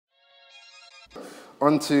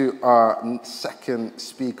On to our second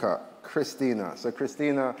speaker, Krystina. So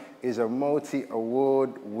Krystina is a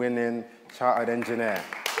multi-award winning chartered engineer.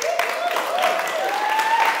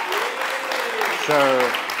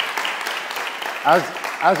 So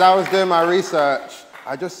as I was doing my research,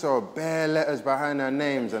 I just saw bare letters behind her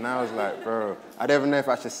names, and I was like, bro, I don't even know if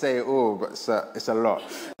I should say it all, but it's a lot.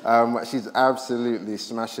 She's absolutely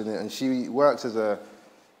smashing it, and she works as a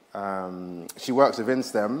she works within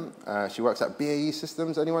STEM. She works at BAE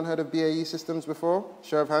Systems. Anyone heard of BAE Systems before?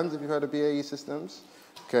 Show of hands if you've heard of BAE Systems.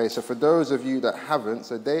 Okay, so for those of you that haven't,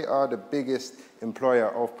 so they are the biggest employer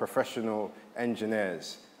of professional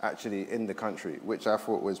engineers actually in the country, which I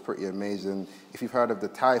thought was pretty amazing. If you've heard of the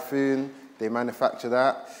Typhoon, they manufacture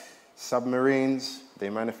that. Submarines, they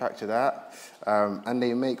manufacture that. And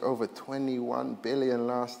they make over 21 billion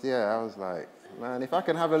last year. I was like, man, if I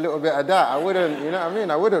can have a little bit of that, I wouldn't, you know what I mean?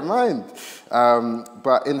 I wouldn't mind.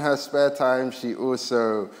 But in her spare time, she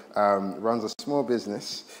also runs a small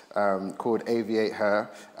business called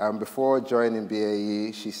AviateHer. Before joining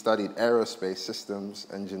BAE, she studied Aerospace Systems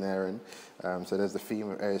Engineering. So there's the theme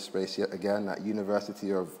of aerospace yet again at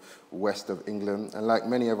University of West of England. And like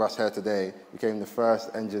many of us here today, became the first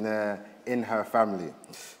engineer in her family.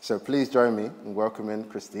 So please join me in welcoming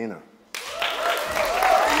Krystina.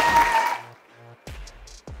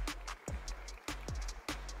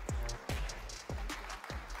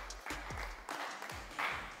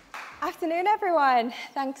 Afternoon, everyone.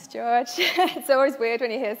 Thanks, George. It's always weird when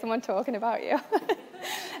you hear someone talking about you.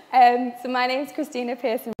 So my name's Krystina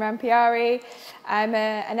Pearson-Rampeearee. I'm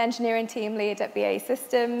an engineering team lead at BAE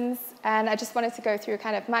Systems, and I just wanted to go through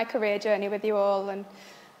kind of my career journey with you all and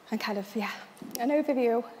kind of, yeah, an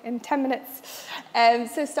overview in 10 minutes.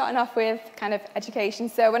 So starting off with kind of education.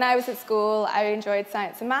 So when I was at school, I enjoyed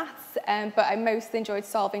science and maths, but I mostly enjoyed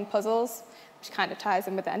solving puzzles, which kind of ties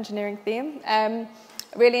in with the engineering theme.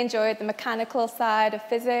 I really enjoyed the mechanical side of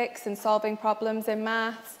physics and solving problems in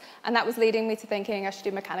maths, and that was leading me to thinking I should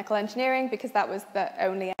do mechanical engineering because that was the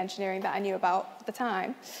only engineering that I knew about at the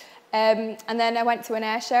time. And then I went to an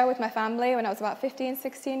air show with my family when I was about 15,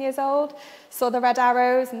 16 years old, saw the red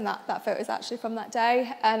arrows, and that photo is actually from that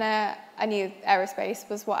day, and I knew aerospace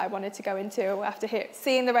was what I wanted to go into after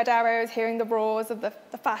seeing the red arrows, hearing the roars of the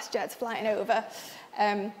fast jets flying over.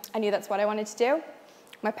 I knew that's what I wanted to do.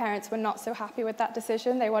 My parents were not so happy with that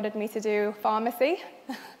decision. They wanted me to do pharmacy,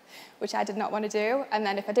 which I did not want to do. And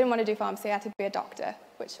then if I didn't want to do pharmacy, I had to be a doctor,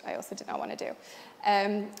 which I also did not want to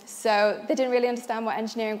do. So they didn't really understand what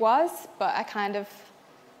engineering was, but I kind of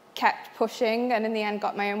kept pushing and in the end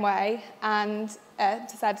got my own way and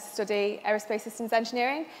decided to study Aerospace Systems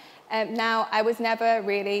Engineering. Now, I was never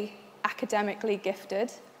really academically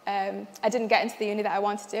gifted. I didn't get into the uni that I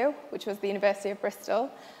wanted to do, which was the University of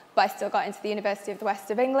Bristol. But I still got into the University of the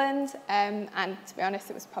West of England, and to be honest,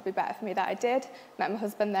 it was probably better for me that I did. Met my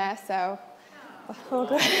husband there, so all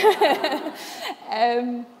good.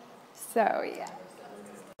 So yeah.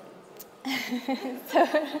 So,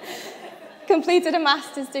 completed a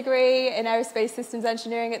master's degree in Aerospace Systems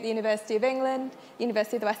Engineering at the University of England,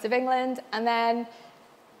 University of the West of England, and then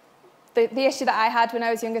the issue that I had when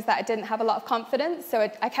I was younger is that I didn't have a lot of confidence, so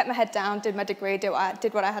I kept my head down, did my degree, did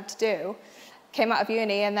what I had to do. Came out of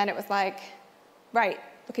uni, and then it was like, right,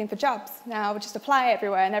 looking for jobs. Now just apply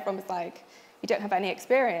everywhere, and everyone was like, you don't have any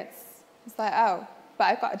experience. It's like, oh, but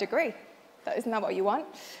I've got a degree. Isn't that what you want?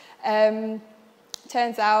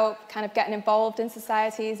 Turns out, kind of getting involved in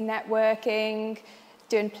societies, networking,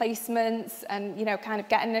 doing placements, and kind of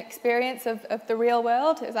getting an experience of the real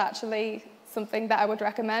world is actually something that I would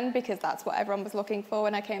recommend because that's what everyone was looking for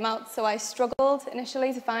when I came out. So I struggled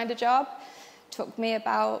initially to find a job. It took me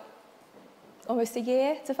about almost a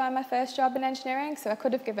year to find my first job in engineering, so I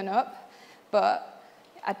could have given up, but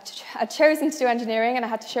I'd chosen to do engineering and I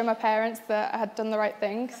had to show my parents that I had done the right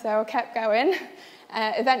thing, so I kept going.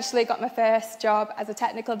 Eventually got my first job as a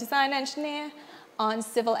technical design engineer on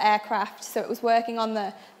civil aircraft, so it was working on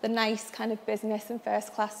the nice kind of business and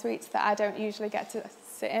first class suites that I don't usually get to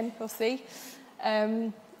sit in or see.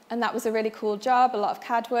 And that was a really cool job, a lot of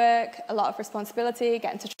CAD work, a lot of responsibility,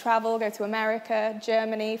 getting to travel, go to America,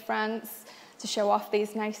 Germany, France, to show off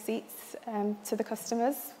these nice seats to the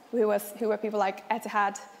customers, who were people like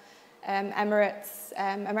AviateHer, Emirates,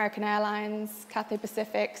 American Airlines, Cathay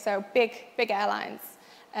Pacific, so big airlines.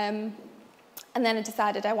 And then I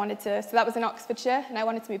decided I wanted to, so that was in Oxfordshire, and I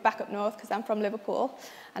wanted to move back up north because I'm from Liverpool,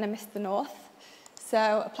 and I missed the north.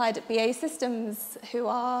 So applied at BAE Systems, who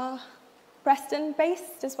are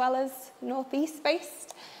Preston-based as well as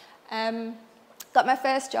Northeast-based. Got my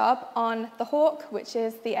first job on the Hawk, which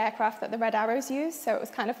is the aircraft that the Red Arrows use, so it was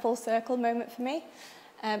kind of full circle moment for me.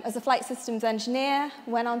 as a flight systems engineer,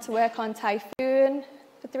 went on to work on Typhoon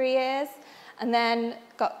for 3 years, and then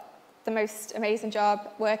got the most amazing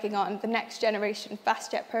job working on the next generation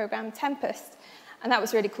fast jet program, Tempest. And that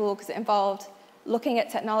was really cool because it involved looking at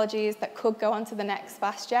technologies that could go onto the next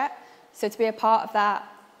fast jet. So to be a part of that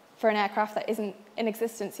for an aircraft that isn't in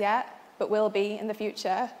existence yet, but will be in the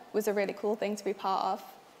future, was a really cool thing to be part of.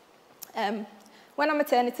 Went on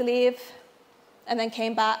maternity leave, and then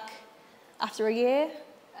came back after a year,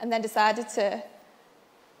 and then decided to,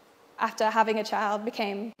 after having a child,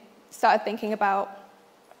 started thinking about,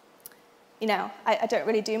 I don't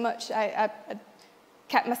really do much. I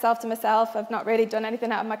kept myself to myself. I've not really done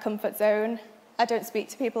anything out of my comfort zone. I don't speak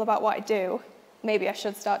to people about what I do. Maybe I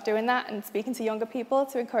should start doing that and speaking to younger people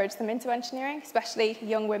to encourage them into engineering, especially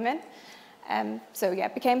young women. So yeah,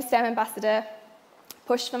 became a STEM ambassador,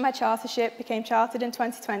 pushed for my chartership, became chartered in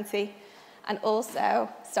 2020, and also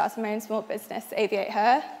started my own small business,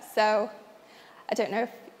 AviateHer. So I don't know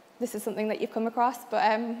if this is something that you've come across, but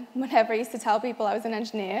whenever I used to tell people I was an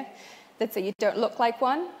engineer, they'd say, "You don't look like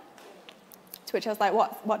one." To which I was like,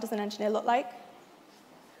 what does an engineer look like?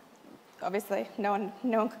 Obviously, no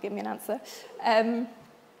one could give me an answer.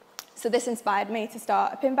 So this inspired me to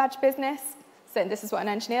start a pin badge business, saying this is what an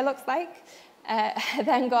engineer looks like. I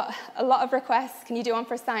then got a lot of requests. Can you do one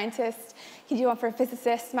for a scientist? Can you do one for a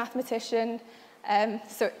physicist, mathematician?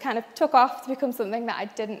 So it kind of took off to become something that I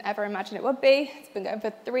didn't ever imagine it would be. It's been going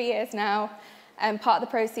for 3 years now. Part of the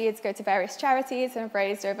proceeds go to various charities, and I've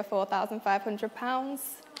raised over £4,500,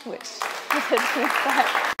 which is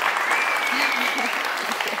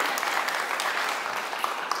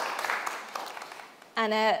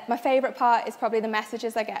And my favourite part is probably the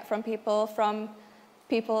messages I get from people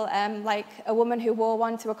like a woman who wore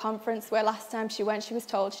one to a conference where last time she went she was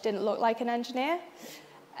told she didn't look like an engineer,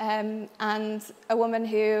 and a woman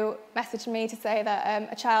who messaged me to say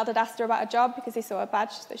that a child had asked her about a job because he saw a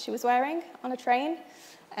badge that she was wearing on a train,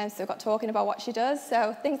 and so got talking about what she does.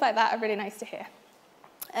 So things like that are really nice to hear.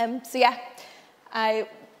 So yeah, I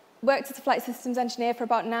worked as a flight systems engineer for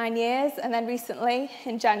about 9 years, and then recently,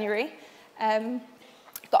 in January,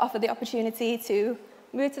 got offered the opportunity to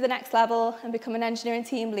move to the next level and become an engineering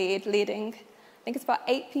team lead, leading, I think it's about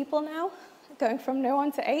 8 people now, going from no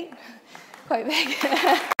one to 8, quite big.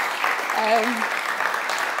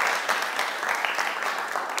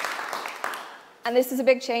 And this was a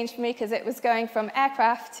big change for me because it was going from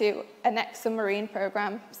aircraft to a next submarine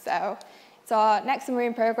program. So it's our next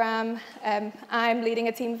submarine program. I'm leading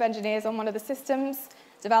a team of engineers on one of the systems,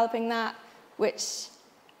 developing that, which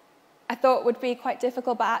I thought would be quite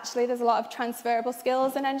difficult, but actually there's a lot of transferable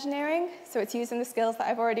skills in engineering. So it's using the skills that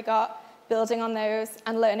I've already got, building on those,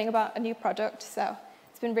 and learning about a new product. So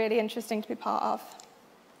it's been really interesting to be part of.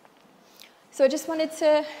 So I just wanted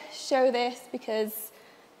to show this because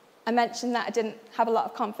I mentioned that I didn't have a lot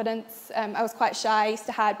of confidence. I was quite shy, I used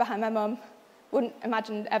to hide behind my mum. Wouldn't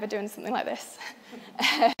imagine ever doing something like this.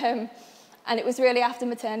 And it was really after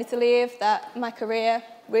maternity leave that my career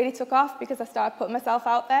really took off because I started putting myself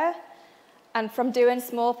out there. And from doing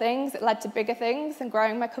small things, it led to bigger things and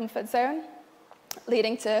growing my comfort zone,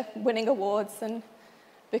 leading to winning awards and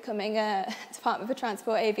becoming a Department for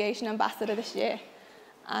Transport Aviation Ambassador this year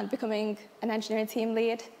and becoming an engineering team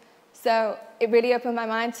lead. So it really opened my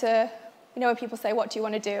mind to, when people say, what do you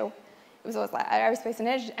want to do? It was always like, aerospace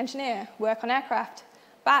engineer, work on aircraft.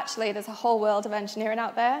 But actually, there's a whole world of engineering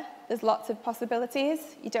out there. There's lots of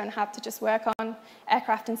possibilities. You don't have to just work on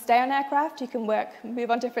aircraft and stay on aircraft. You can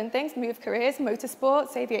move on different things, move careers,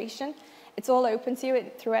 motorsports, aviation. It's all open to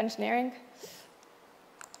you through engineering.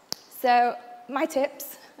 So my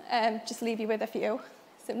tips, just leave you with a few.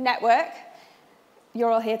 So network.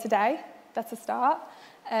 You're all here today. That's a start.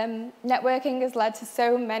 Networking has led to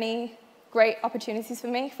so many great opportunities for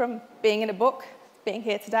me, from being in a book, being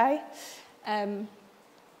here today, and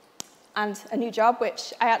a new job,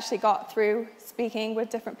 which I actually got through speaking with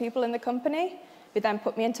different people in the company, who then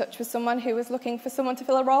put me in touch with someone who was looking for someone to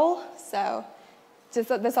fill a role. So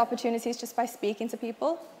there's opportunities just by speaking to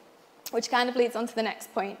people, which kind of leads on to the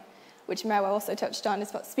next point, which Mo also touched on, is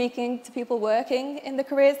about speaking to people working in the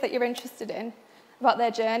careers that you're interested in, about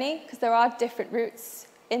their journey, because there are different routes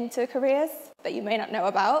into careers that you may not know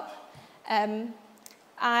about.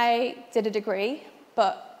 I did a degree,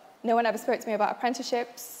 but no one ever spoke to me about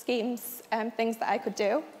apprenticeships, schemes, things that I could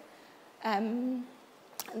do.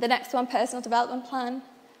 The next one, personal development plan,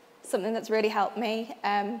 something that's really helped me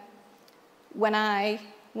when I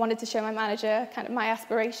wanted to show my manager kind of my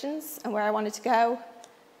aspirations and where I wanted to go.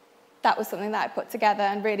 That was something that I put together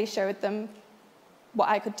and really showed them what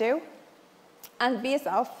I could do. And be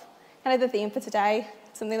yourself, kind of the theme for today,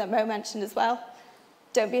 something that Mo mentioned as well.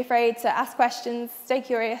 don't be afraid to ask questions, stay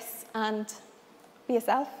curious, and be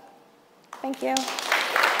yourself. Thank you.